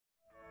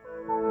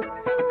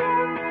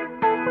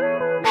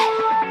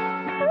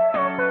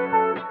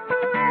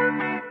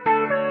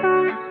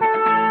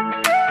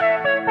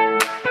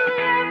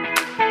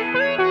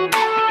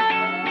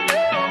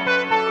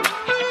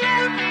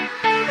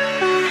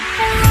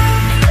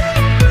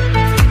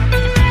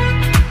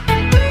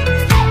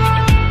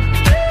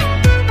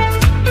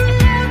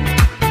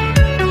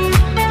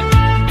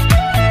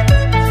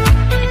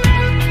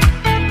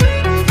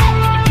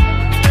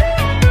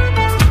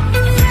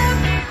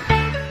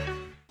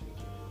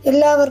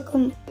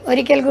എല്ലാവർക്കും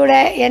ഒരിക്കൽ കൂടെ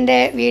എൻ്റെ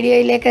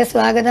വീഡിയോയിലേക്ക്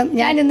സ്വാഗതം.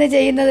 ഞാൻ ഇന്ന്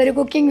ചെയ്യുന്നത് ഒരു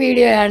കുക്കിംഗ്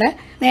വീഡിയോ ആണ്.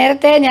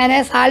 നേരത്തെ ഞാൻ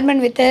സാൽമൺ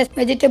വിത്ത്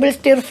വെജിറ്റബിൾ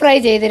സ്റ്റിർ ഫ്രൈ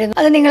ചെയ്തിരുന്നു.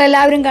 അത്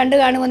നിങ്ങളെല്ലാവരും കണ്ടു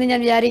കാണുമെന്ന്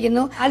ഞാൻ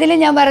വിചാരിക്കുന്നു. അതിൽ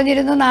ഞാൻ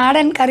പറഞ്ഞിരുന്നു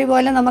നാടൻ കറി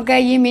പോലെ നമുക്ക്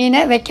ഈ മീൻ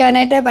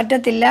വെക്കാനായിട്ട്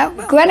പറ്റത്തില്ല.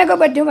 വെക്കുവാനൊക്കെ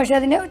പറ്റും, പക്ഷെ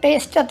അതിന്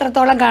ടേസ്റ്റ്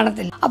അത്രത്തോളം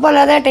കാണത്തില്ല.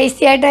 അപ്പോൾ അത്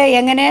ടേസ്റ്റി ആയിട്ട്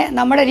എങ്ങനെ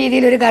നമ്മുടെ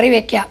രീതിയിൽ ഒരു കറി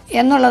വെക്കാം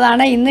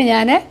എന്നുള്ളതാണ് ഇന്ന്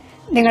ഞാൻ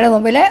നിങ്ങളുടെ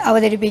മുമ്പിൽ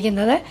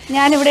അവതരിപ്പിക്കുന്നത്.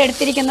 ഞാനിവിടെ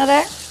എടുത്തിരിക്കുന്നത്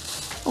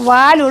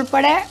വാൽ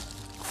ഉൾപ്പെടെ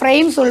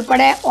ഫ്രെയിംസ്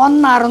ഉൾപ്പെടെ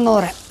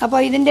 1,600. അപ്പോൾ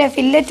ഇതിൻ്റെ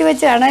ഫില്ലറ്റ്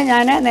വെച്ചാണ്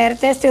ഞാൻ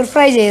നേരത്തെ സ്റ്റിർ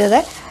ഫ്രൈ ചെയ്തത്.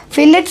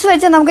 ഫില്ലറ്റ്സ്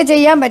വെച്ച് നമുക്ക്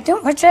ചെയ്യാൻ പറ്റും,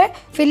 പക്ഷേ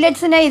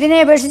ഫില്ലറ്റ്സിനെ ഇതിനെ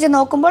അപേക്ഷിച്ച്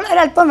നോക്കുമ്പോൾ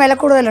ഒരല്പം വില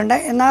കൂടുതലുണ്ട്.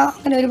 എന്നാൽ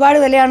അങ്ങനെ ഒരുപാട്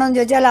വിലയാണോ എന്ന്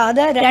ചോദിച്ചാൽ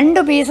അത്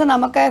 2 പീസ്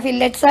നമുക്ക്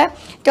ഫില്ലറ്റ്സ്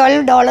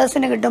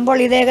 $12 കിട്ടുമ്പോൾ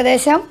ഇത്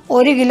ഏകദേശം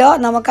 1 കിലോ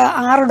നമുക്ക്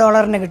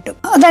 $6 കിട്ടും.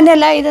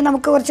 അതുതന്നെയല്ല, ഇത്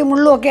നമുക്ക് കുറച്ച്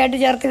മുള്ളുമൊക്കെ ആയിട്ട്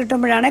ചേർത്ത്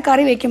കിട്ടുമ്പോഴാണ്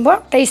കറി വയ്ക്കുമ്പോൾ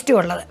ടേസ്റ്റും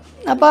ഉള്ളത്.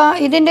 അപ്പോൾ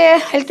ഇതിൻ്റെ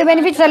ഹെൽത്ത്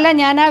ബെനിഫിറ്റ്സ് എല്ലാം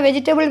ഞാൻ ആ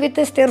വെജിറ്റബിൾ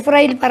വിത്ത് സ്റ്റിർ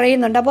ഫ്രൈയിൽ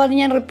പറയുന്നുണ്ട്. അപ്പോൾ അത്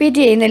ഞാൻ റിപ്പീറ്റ്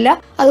ചെയ്യുന്നില്ല.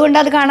 അതുകൊണ്ട്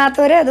അത്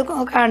കാണാത്തവർ അത്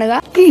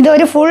കാണുക.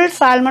 ഇതൊരു ഫുൾ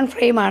സാൽമൺ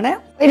ഫ്രെയിമാണ്.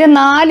 ഇത്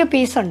 4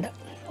 പീസുണ്ട്.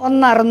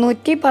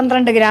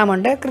 612 ഗ്രാം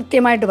ഉണ്ട്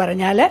കൃത്യമായിട്ട്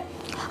പറഞ്ഞാൽ.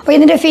 അപ്പോൾ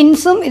ഇതിൻ്റെ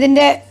ഫിൻസും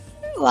ഇതിൻ്റെ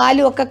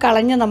വാലും ഒക്കെ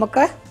കളഞ്ഞ്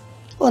നമുക്ക്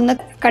ഒന്ന്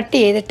കട്ട്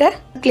ചെയ്തിട്ട്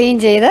ക്ലീൻ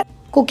ചെയ്ത്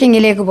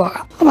കുക്കിങ്ങിലേക്ക്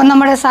പോകാം. അപ്പോൾ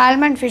നമ്മുടെ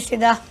സാൽമൺ ഫിഷ്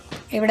ഇതാ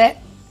ഇവിടെ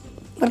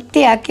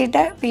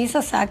വൃത്തിയാക്കിയിട്ട്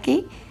പീസസ് ആക്കി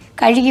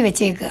കഴുകി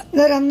വെച്ചേക്കുക.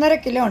 ഇതൊരു 1.5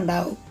 കിലോ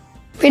ഉണ്ടാവും.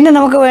 പിന്നെ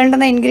നമുക്ക്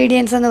വേണ്ടുന്ന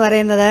ഇൻഗ്രീഡിയൻസ് എന്ന്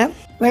പറയുന്നത്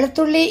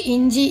വെളുത്തുള്ളി,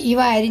 ഇഞ്ചി ഇവ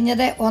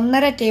അരിഞ്ഞത്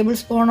 1.5 ടേബിൾ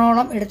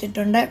സ്പൂണോളം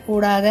എടുത്തിട്ടുണ്ട്.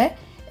 കൂടാതെ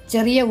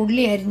ചെറിയ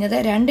ഉള്ളി അരിഞ്ഞത്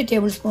 2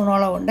 ടേബിൾ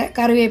സ്പൂണോളം ഉണ്ട്.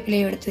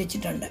 കറിവേപ്പിലയും എടുത്ത്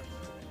വെച്ചിട്ടുണ്ട്.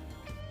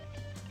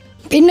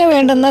 പിന്നെ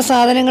വേണ്ടുന്ന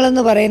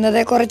സാധനങ്ങളെന്ന് പറയുന്നത്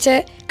കുറച്ച്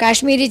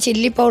കാശ്മീരി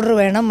ചില്ലി പൗഡർ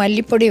വേണം,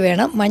 മല്ലിപ്പൊടി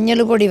വേണം,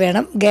 മഞ്ഞൾപ്പൊടി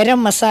വേണം, ഗരം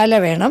മസാല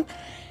വേണം,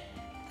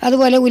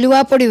 അതുപോലെ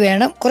ഉലുവാപ്പൊടി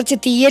വേണം, കുറച്ച്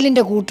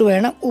തീയലിൻ്റെ കൂട്ട്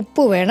വേണം,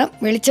 ഉപ്പ് വേണം,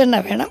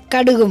 വെളിച്ചെണ്ണ വേണം,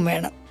 കടുകും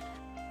വേണം.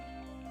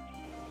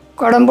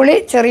 കുടംപുളി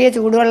ചെറിയ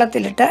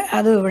ചൂടുവെള്ളത്തിലിട്ട്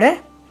അതും ഇവിടെ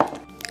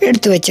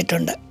എടുത്തു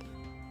വെച്ചിട്ടുണ്ട്.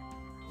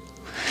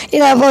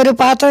 ഇതപ്പോൾ ഒരു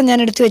പാത്രം ഞാൻ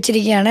എടുത്തു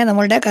വെച്ചിരിക്കുകയാണ്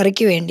നമ്മളുടെ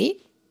കറിക്ക് വേണ്ടി.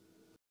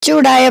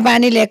 ചൂടായ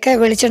പാനിലേക്ക്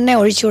വെളിച്ചെണ്ണ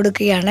ഒഴിച്ചു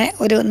കൊടുക്കുകയാണ്.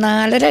 ഒരു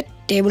 4.5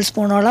 ടേബിൾ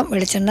സ്പൂണോളം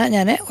വെളിച്ചെണ്ണ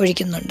ഞാൻ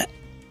ഒഴിക്കുന്നുണ്ട്.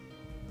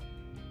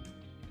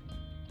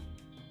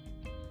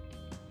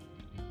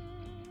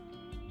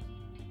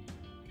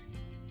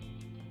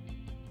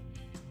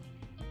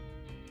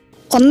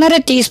 ഒന്നര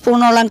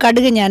ടീസ്പൂണോളം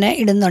കടുക് ഞാൻ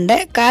ഇടുന്നുണ്ട്.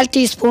 1/4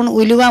 ടീസ്പൂൺ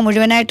ഉലുവ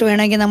മുഴുവനായിട്ട്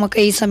വേണമെങ്കിൽ നമുക്ക്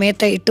ഈ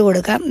സമയത്ത് ഇട്ട്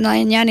കൊടുക്കാം.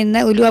 ഞാൻ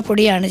ഇന്ന് ഉലുവ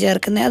പൊടിയാണ്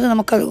ചേർക്കുന്നത്. അത്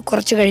നമുക്ക്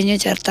കുറച്ച് കഴിഞ്ഞ്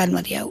ചേർത്താൽ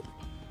മതിയാവും.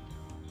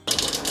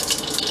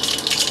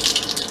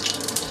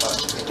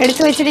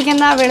 എടുത്തു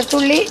വെച്ചിരിക്കുന്ന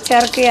വെളുത്തുള്ളി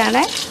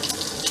ചേർക്കുകയാണ്.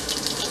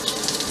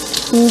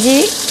 ഇഞ്ചി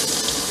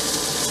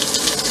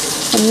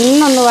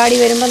ഒന്നൊന്ന് വാടി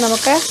വരുമ്പോൾ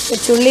നമുക്ക്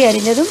ചുള്ളി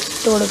അരിഞ്ഞതും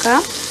ഇട്ട്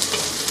കൊടുക്കാം.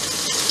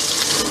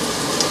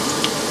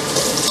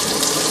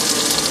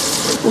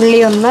 ഉള്ളി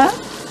ഒന്ന്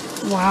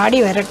വാടി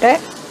വരട്ടെ.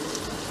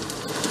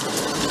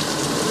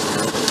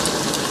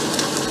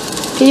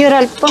 തീ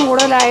ഒരല്പം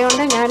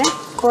കൂടുതലായതുകൊണ്ട് ഞാൻ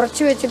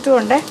കുറച്ച്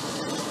വെച്ചിട്ടുമുണ്ട്.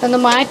 ഒന്ന്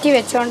മാറ്റി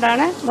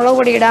വെച്ചുകൊണ്ടാണ് മുളക്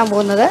പൊടി ഇടാൻ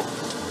പോകുന്നത്.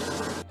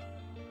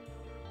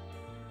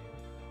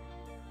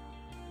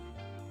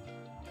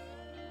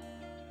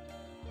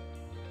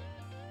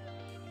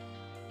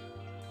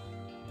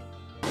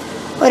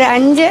 ഒരു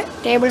 5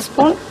 ടേബിൾ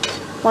സ്പൂൺ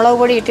മുളക്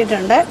പൊടി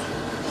ഇട്ടിട്ടുണ്ട്.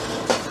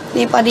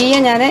 ഈ പതിയെ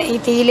ഞാൻ ഈ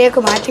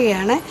തീയിലേക്ക്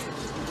മാറ്റുകയാണ്.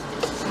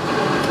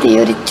 തീ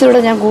ഒരിച്ചൂടെ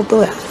ഞാൻ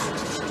കൂട്ടുക.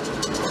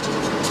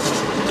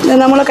 ഇത്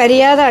നമ്മൾ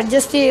കരിയാതെ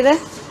അഡ്ജസ്റ്റ് ചെയ്ത്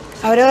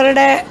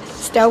അവരവരുടെ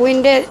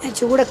സ്റ്റൗവിൻ്റെ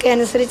ചൂടൊക്കെ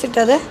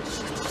അനുസരിച്ചിട്ടത്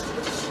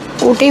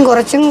കൂട്ടിയും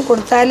കുറച്ചും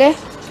കൊടുത്താൽ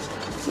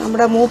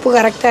നമ്മുടെ മൂപ്പ്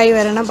കറക്റ്റായി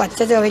വരണം. പച്ച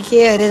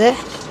ചവയ്ക്കുകയോ അരുത്.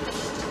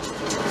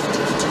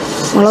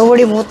 മുളക്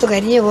പൊടി മൂത്ത്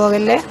കരിഞ്ഞു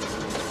പോകല്ലേ.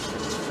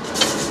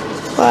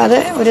 അപ്പോൾ അത്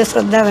ഒരു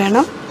ശ്രദ്ധ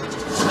വേണം.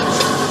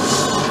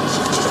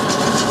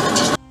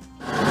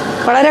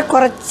 വളരെ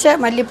കുറച്ച്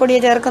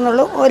മല്ലിപ്പൊടിയെ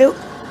ചേർക്കുന്നുള്ളൂ. ഒരു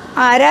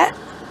 1/2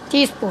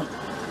 ടീസ്പൂൺ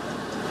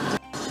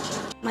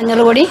മഞ്ഞൾ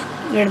പൊടി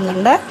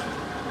ഇടുന്നുണ്ട്.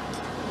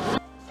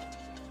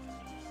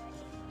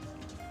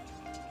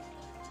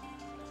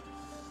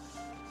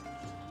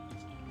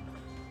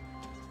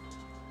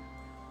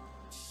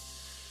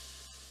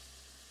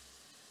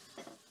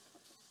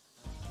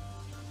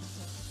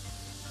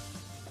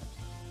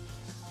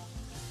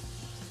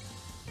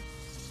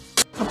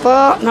 അപ്പോൾ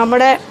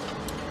നമ്മുടെ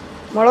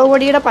മുളക്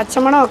പൊടിയുടെ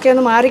പച്ചമണമൊക്കെ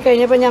ഒന്ന്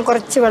മാറിക്കഴിഞ്ഞപ്പോൾ ഞാൻ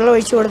കുറച്ച് വെള്ളം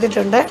ഒഴിച്ച്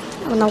കൊടുത്തിട്ടുണ്ട്.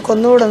 അപ്പോൾ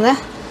നമുക്കൊന്നുകൂടെ ഒന്ന്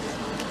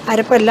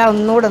അരപ്പെല്ലാം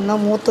ഒന്നുകൂടെ ഒന്ന്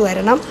മൂത്ത്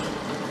വരണം.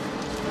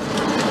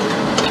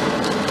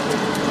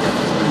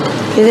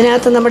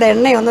 ഇതിനകത്ത് നമ്മുടെ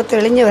എണ്ണയൊന്ന്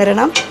തെളിഞ്ഞ്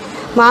വരണം.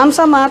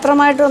 മാംസം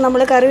മാത്രമായിട്ട്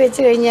നമ്മൾ കറി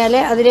വെച്ച് കഴിഞ്ഞാൽ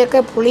അതിലേക്ക്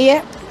പുളിയെ,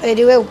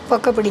 എരിവ്,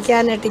 ഉപ്പൊക്കെ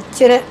പിടിക്കാനായിട്ട്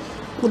ഇച്ചിരി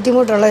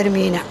ബുദ്ധിമുട്ടുള്ള ഒരു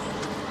മീനാണ്.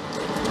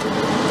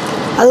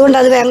 അതുകൊണ്ട്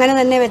അത് അങ്ങനെ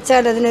തന്നെ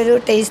വെച്ചാൽ അതിനൊരു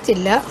ടേസ്റ്റ്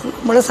ഇല്ല.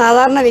 നമ്മൾ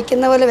സാധാരണ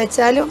വെക്കുന്ന പോലെ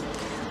വെച്ചാലും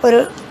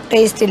ഒരു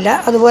ടേസ്റ്റ് ഇല്ല.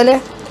 അതുപോലെ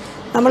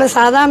നമ്മൾ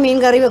സാധാ മീൻ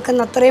കറി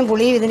വെക്കുന്ന അത്രയും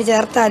പുളിയും ഇതിന്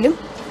ചേർത്താലും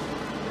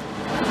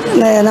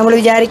നമ്മൾ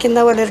വിചാരിക്കുന്ന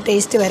പോലെ ഒരു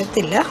ടേസ്റ്റ്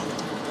വരത്തില്ല.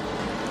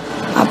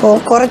 അപ്പോൾ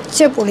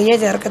കുറച്ച് പുളിയേ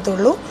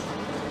ചേർക്കത്തുള്ളൂ.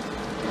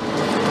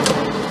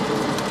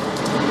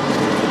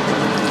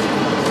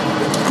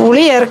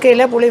 പുളി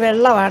ചേർക്കില്ല, പുളി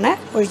വെള്ളമാണ്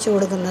ഒഴിച്ചു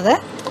കൊടുക്കുന്നത്.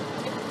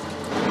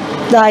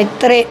 ഇതാ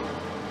ഇത്രയും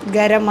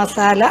ഗരം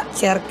മസാല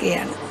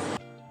ചേർക്കുകയാണ്.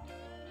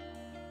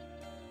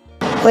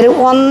 ഒരു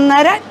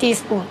 1.5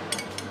 ടീസ്പൂൺ.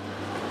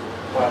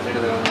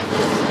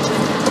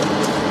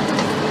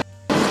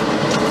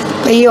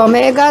 ഈ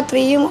ഒമേഗ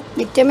 3യും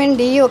വിറ്റമിൻ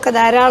ഡിയും ഒക്കെ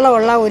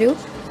ധാരാളമുള്ള ഒരു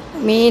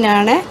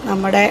മീനാണ്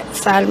നമ്മുടെ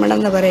സാൽമൺ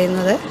എന്ന്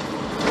പറയുന്നത്.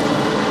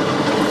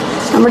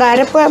 നമ്മുടെ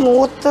അരപ്പ്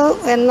മൂത്ത്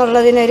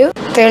എന്നുള്ളതിനൊരു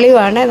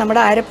തെളിവാണ്.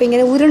 നമ്മുടെ അരപ്പ്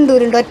ഇങ്ങനെ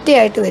ഉരുണ്ട്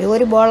ഒറ്റയായിട്ട് വരും,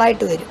 ഒരു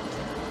ബോളായിട്ട് വരും.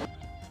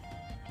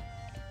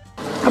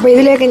 അപ്പോൾ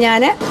ഇതിലേക്ക്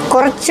ഞാൻ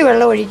കുറച്ച്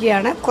വെള്ളം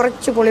ഒഴിക്കുകയാണ്.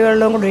 കുറച്ച്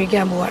പുളിവെള്ളവും കൂടി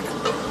ഒഴിക്കാൻ പോവാണ്.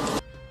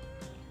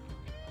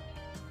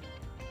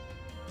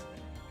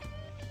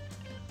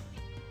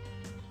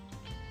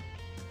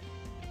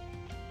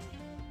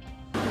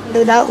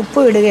 ഇതാ ഉപ്പ്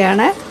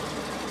ഇടുകയാണ്.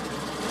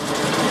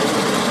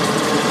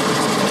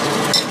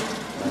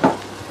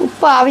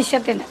 ഉപ്പ്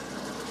ആവശ്യത്തിന്,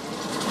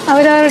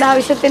 അവരവരുടെ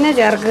ആവശ്യത്തിന്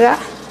ചേർക്കുക.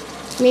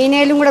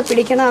 മീനയിലും കൂടെ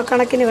പിടിക്കണം, ആ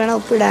കണക്കിന് വേണം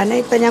ഉപ്പിടാൻ.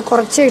 ഇപ്പം ഞാൻ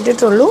കുറച്ചേ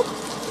ഇട്ടിട്ടുള്ളൂ.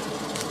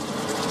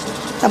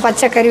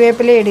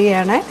 പച്ചക്കറിവേപ്പില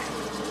ഇടുകയാണ്.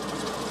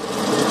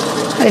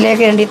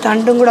 അതിലേക്ക് വേണ്ടി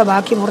തണ്ടും കൂടെ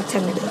ബാക്കി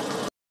മുറിച്ചങ്ങിടുക.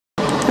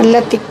 നല്ല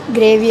തിക്ക്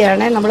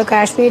ഗ്രേവിയാണ്. നമ്മൾ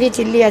കാശ്മീരി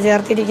ചില്ലിയാണ്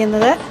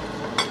ചേർത്തിരിക്കുന്നത്.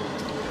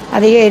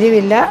 അധികം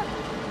എരിവില്ല,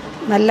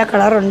 നല്ല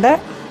കളറുണ്ട്.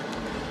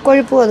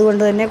 കൊഴുപ്പും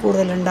അതുകൊണ്ട് തന്നെ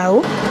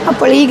കൂടുതലുണ്ടാവും.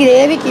 അപ്പോൾ ഈ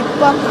ഗ്രേവിക്ക്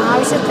ഇപ്പം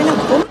ആവശ്യത്തിന്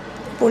ഉപ്പും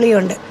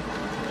പുളിയുണ്ട്.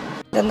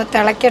 ഇതൊന്ന്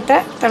തിളയ്ക്കട്ടെ.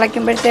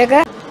 തിളയ്ക്കുമ്പോഴത്തേക്ക്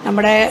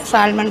നമ്മുടെ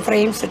സാൽമൺ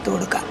ഫ്രെയിംസ് ഇട്ട്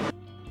കൊടുക്കാം.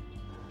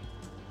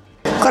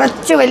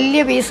 കുറച്ച്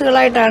വലിയ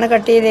പീസുകളായിട്ടാണ്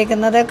കട്ട്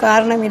ചെയ്തേക്കുന്നത്.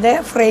 കാരണം ഇത്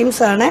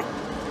ഫ്രെയിംസ് ആണ്.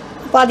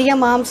 അപ്പോൾ അധികം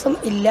മാംസം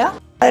ഇല്ല.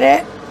 വളരെ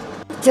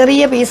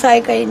ചെറിയ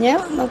പീസായി കഴിഞ്ഞ്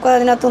നമുക്ക്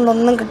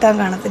അതിനകത്തൊന്നും കിട്ടാൻ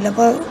കാണത്തില്ല.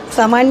 അപ്പോൾ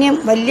സാമാന്യം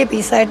വലിയ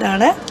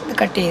പീസായിട്ടാണ്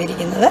കട്ട്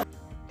ചെയ്തിരിക്കുന്നത്.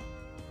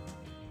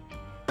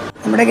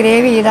 നമ്മുടെ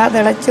ഗ്രേവി ഇതാ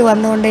തിളച്ച്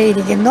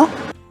വന്നുകൊണ്ടേയിരിക്കുന്നു.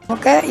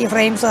 നമുക്ക് ഈ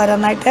ഫ്രെയിംസ്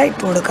ഓരോന്നായിട്ട്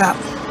ഇട്ട് കൊടുക്കാം.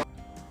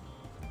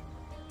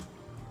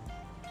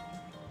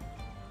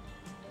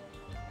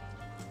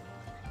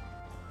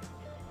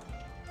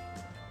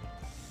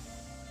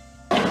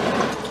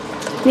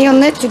 ഇനി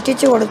ഒന്ന്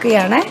ചുറ്റിച്ച്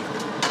കൊടുക്കുകയാണ്.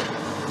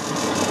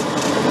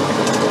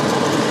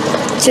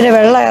 ഇച്ചിരി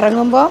വെള്ളം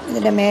ഇറങ്ങുമ്പോൾ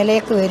ഇതിൻ്റെ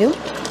മേലേക്ക് വരും.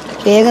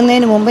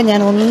 വേകുന്നതിന് മുമ്പ്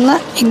ഞാൻ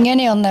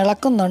ഇങ്ങനെ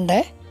ഇളക്കുന്നുണ്ട്.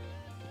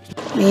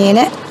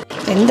 മീന്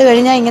വെന്ത്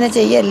കഴിഞ്ഞാൽ ഇങ്ങനെ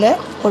ചെയ്യല്ലേ,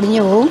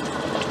 പൊടിഞ്ഞു പോവും.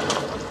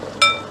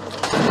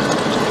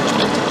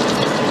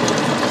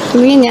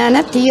 മീൻ ഞാൻ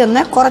തീ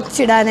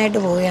കുറച്ചിടാനായിട്ട്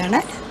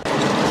പോവുകയാണ്.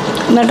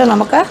 എന്നിട്ട്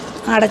നമുക്ക്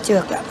അടച്ചു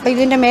വെക്കാം. അപ്പോൾ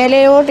ഇതിൻ്റെ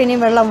മേലെയോട്ട് ഇനി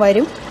വെള്ളം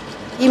വരും.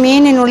 ഈ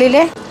മീനിനുള്ളിൽ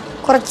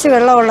കുറച്ച്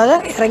വെള്ളമുള്ളത്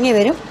ഇറങ്ങി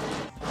വരും.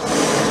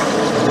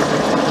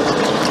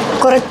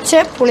 കുറച്ച്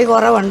പുളി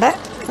കുറവുണ്ട്.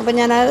 അപ്പം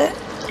ഞാനത്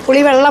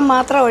പുളി വെള്ളം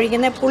മാത്രം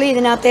ഒഴിക്കുന്നത്, പുളി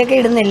ഇതിനകത്തേക്ക്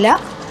ഇടുന്നില്ല.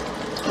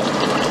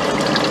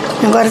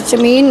 കുറച്ച്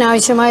മീനിന്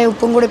ആവശ്യമായ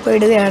ഉപ്പും കൂടി ഇപ്പോൾ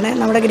ഇടുകയാണ്.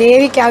 നമ്മുടെ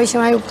ഗ്രേവിക്ക്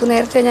ആവശ്യമായ ഉപ്പ്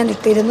നേരത്തെ ഞാൻ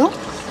ഇട്ടിരുന്നു.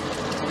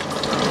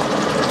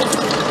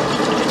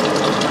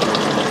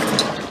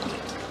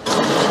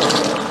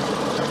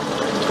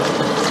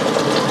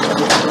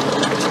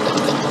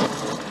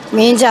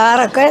 മീൻ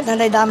ചാറൊക്കെ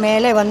ഇതാ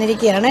മേലെ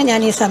വന്നിരിക്കുകയാണ്. ഞാൻ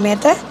ഈ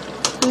സമയത്ത്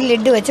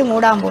ലിഡ് വെച്ച്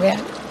മൂടാൻ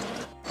പോവുകയാണ്.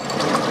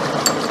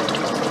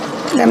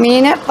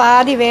 മീൻ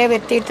പാതി വേവ്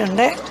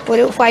എത്തിയിട്ടുണ്ട്.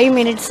 ഒരു 5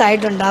 മിനിറ്റ്സ്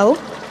ആയിട്ടുണ്ടാവും.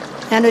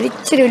 ഞാനൊരു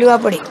ഇച്ചിരി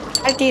ഉലുവാപ്പൊടി,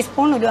 1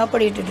 ടീസ്പൂൺ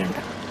ഉലുവാപ്പൊടി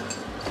ഇട്ടിട്ടുണ്ട്.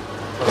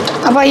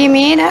 അപ്പോൾ ഈ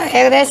മീൻ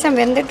ഏകദേശം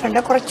വെന്തിട്ടുണ്ട്.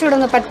 കുറച്ചുകൂടെ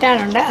ഒന്ന്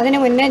പറ്റാനുണ്ട്. അതിന്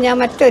മുന്നേ ഞാൻ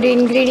മറ്റൊരു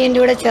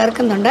ഇൻഗ്രീഡിയൻ്റ് കൂടെ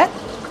ചേർക്കുന്നുണ്ട്.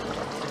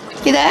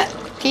 ഇത്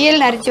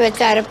തീയലിന് അരച്ച്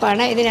വെച്ച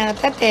അരപ്പാണ്.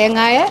 ഇതിനകത്ത്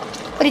തേങ്ങായ,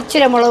 ഒരു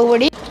ഇച്ചിരി മുളക്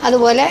പൊടി,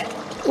 അതുപോലെ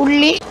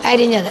ഉള്ളി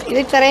അരിഞ്ഞത്, ഇത്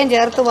ഇത്രയും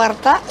ചേർത്ത്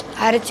വറുത്ത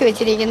അരച്ച്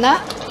വെച്ചിരിക്കുന്ന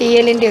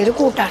തീയലിൻ്റെ ഒരു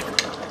കൂട്ടാണ്.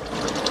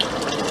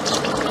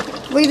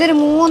 അപ്പോൾ ഇതൊരു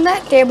 3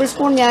 ടേബിൾ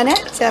സ്പൂൺ ഞാൻ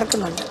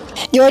ചേർക്കുന്നുണ്ട്.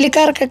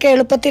 ജോലിക്കാർക്കൊക്കെ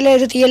എളുപ്പത്തിൽ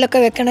ഒരു തീയലൊക്കെ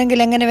വെക്കണമെങ്കിൽ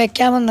എങ്ങനെ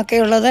വെക്കാമെന്നൊക്കെ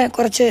ഉള്ളത്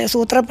കുറച്ച്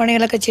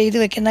സൂത്രപ്പണികളൊക്കെ ചെയ്ത്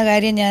വെക്കുന്ന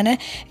കാര്യം ഞാൻ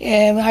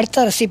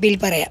അടുത്ത റെസിപ്പിയിൽ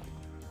പറയാം.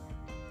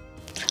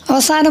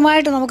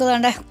 അവസാനമായിട്ട് നമുക്ക്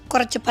വേണ്ട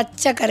കുറച്ച്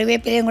പച്ച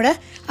കറിവേപ്പിലയും കൂടെ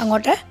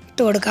അങ്ങോട്ട്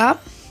ഇട്ട് കൊടുക്കാം.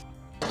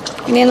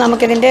 ഇനി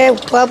നമുക്കിതിൻ്റെ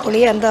ഉപ്പ്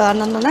പുളി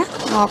എന്താണെന്നൊന്ന്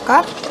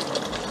നോക്കാം.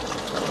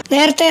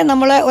 നേരത്തെ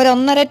നമ്മൾ ഒരു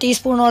 1.5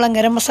 ടീസ്പൂണോളം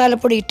ഗരം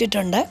മസാലപ്പൊടി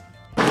ഇട്ടിട്ടുണ്ട്.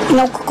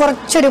 നമുക്ക്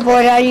കുറച്ചൊരു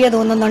പോരാഴിക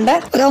തോന്നുന്നുണ്ട്.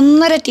 ഒരു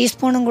 1.5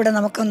 ടീസ്പൂണും കൂടെ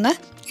നമുക്കൊന്ന്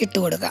ഇട്ട്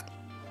കൊടുക്കാം.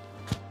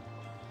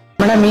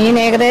 നമ്മുടെ മീൻ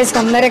ഏകദേശം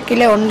 1.5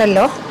 കിലോ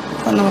ഉണ്ടല്ലോ.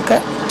 അപ്പം നമുക്ക്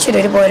ഇച്ചിരി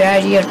ഒരു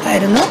പോരാഴിക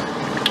ഉണ്ടായിരുന്നു.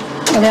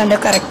 അതുകൊണ്ട്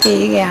കറക്റ്റ്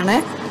ചെയ്യുകയാണ്.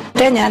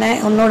 ഞാൻ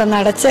ഒന്നുകൂടെ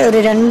നടച്ച് ഒരു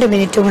 2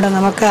 മിനിറ്റും കൂടെ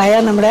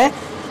നമുക്കായാൽ നമ്മുടെ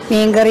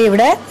മീൻ കറി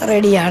ഇവിടെ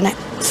റെഡിയാണ്.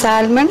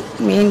 സാൽമൺ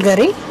മീൻ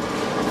കറി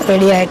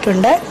റെഡി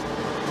ആയിട്ടുണ്ട്.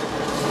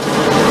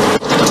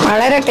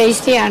 വളരെ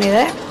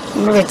ടേസ്റ്റിയാണിത്.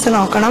 നമ്മൾ വെച്ച്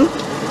നോക്കണം.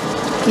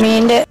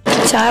 മീനിൻ്റെ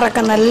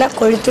ചാറൊക്കെ നല്ല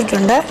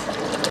കൊഴുത്തിട്ടുണ്ട്.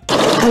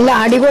 നല്ല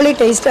അടിപൊളി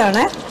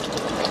ടേസ്റ്റാണ്.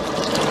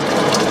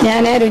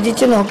 ഞാൻ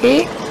രുചിച്ച് നോക്കി.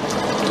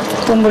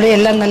 ഉപ്പും പുളിയും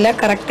എല്ലാം നല്ല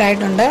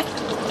കറക്റ്റായിട്ടുണ്ട്.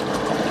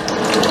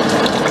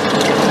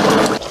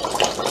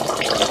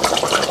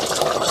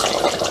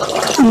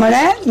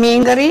 നമ്മുടെ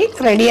മീൻകറി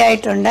റെഡി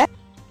ആയിട്ടുണ്ട്.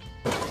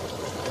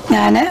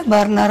 ഞാൻ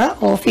ബർണർ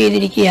ഓഫ്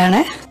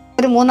ചെയ്തിരിക്കുകയാണ്.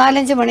 ഒരു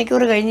 3-4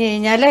 മണിക്കൂർ കഴിഞ്ഞ്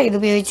കഴിഞ്ഞാൽ ഇത്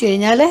ഉപയോഗിച്ച്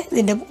കഴിഞ്ഞാൽ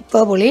ഇതിൻ്റെ ഉപ്പ്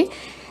പുളി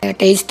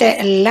ടേസ്റ്റ്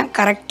എല്ലാം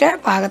കറക്റ്റ്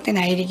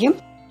പാകത്തിനായിരിക്കും.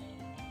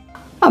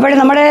 അപ്പോൾ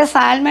നമ്മുടെ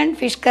സാൽമൺ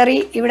ഫിഷ് കറി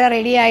ഇവിടെ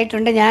റെഡി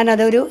ആയിട്ടുണ്ട്.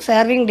 ഞാനതൊരു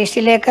സെർവിങ്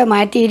ഡിഷിലേക്ക്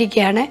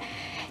മാറ്റിയിരിക്കുകയാണ്.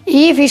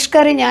 ഈ ഫിഷ്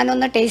കറി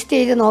ഞാനൊന്ന് ടേസ്റ്റ്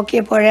ചെയ്ത്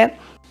നോക്കിയപ്പോൾ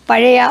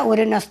പഴയ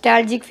ഒരു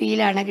നൊസ്റ്റാൾജിക്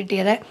ഫീലാണ്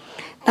കിട്ടിയത്.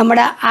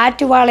 നമ്മുടെ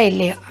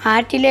ആറ്റുവാളയില്ലേ,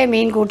 ആറ്റിലെ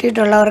മീൻ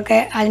കൂട്ടിയിട്ടുള്ളവർക്ക്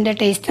അതിൻ്റെ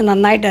ടേസ്റ്റ്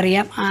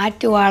നന്നായിട്ടറിയാം.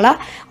 ആറ്റുവാള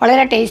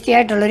വളരെ ടേസ്റ്റി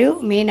ആയിട്ടുള്ളൊരു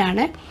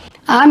മീനാണ്.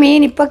 ആ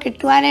മീൻ ഇപ്പോൾ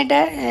കിട്ടുവാനായിട്ട്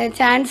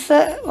ചാൻസ്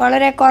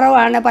വളരെ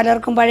കുറവാണ്.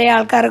 പലർക്കും പഴയ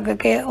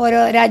ആൾക്കാർക്കൊക്കെ ഓരോ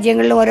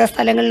രാജ്യങ്ങളിലും ഓരോ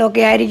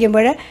സ്ഥലങ്ങളിലൊക്കെ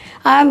ആയിരിക്കുമ്പോൾ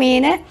ആ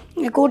മീൻ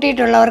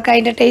കൂട്ടിയിട്ടുള്ളവർക്ക്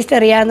അതിൻ്റെ ടേസ്റ്റ്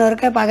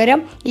അറിയാവുന്നവർക്ക് പകരം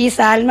ഈ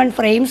സാൽമൺ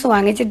ഫ്രെയിംസ്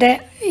വാങ്ങിച്ചിട്ട്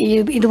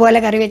ഇതുപോലെ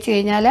കറി വെച്ച്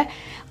കഴിഞ്ഞാൽ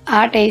ആ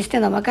ടേസ്റ്റ്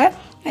നമുക്ക്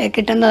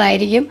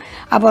കിട്ടുന്നതായിരിക്കും.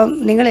 അപ്പം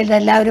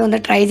നിങ്ങളിതെല്ലാവരും ഒന്ന്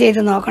ട്രൈ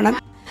ചെയ്ത് നോക്കണം.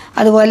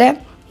 അതുപോലെ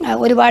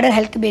ഒരുപാട്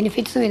ഹെൽത്ത്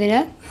ബെനിഫിറ്റ്സും ഇതിന്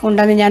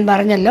ഉണ്ടെന്ന് ഞാൻ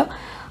പറഞ്ഞല്ലോ.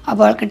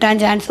 അപ്പോൾ കിട്ടാൻ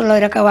ചാൻസ്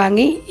ഉള്ളവരൊക്കെ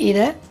വാങ്ങി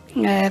ഇത്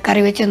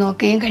കറി വെച്ച്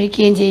നോക്കുകയും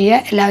കഴിക്കുകയും ചെയ്യുക.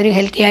 എല്ലാവരും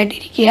ഹെൽത്തി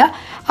ആയിട്ടിരിക്കുക.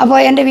 അപ്പോൾ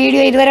എൻ്റെ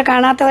വീഡിയോ ഇതുവരെ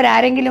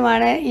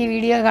കാണാത്തവരാരെങ്കിലുമാണ് ഈ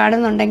വീഡിയോ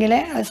കാണുന്നുണ്ടെങ്കിൽ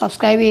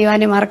സബ്സ്ക്രൈബ്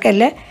ചെയ്യുവാനും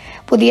മറക്കല്ലേ.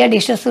 പുതിയ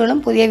ഡിഷസുകളും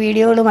പുതിയ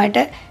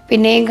വീഡിയോകളുമായിട്ട്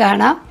പിന്നെയും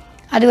കാണാം.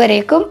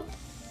 അതുവരേക്കും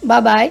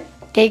bye bye,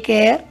 take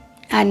care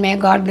and may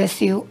God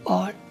bless you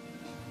all.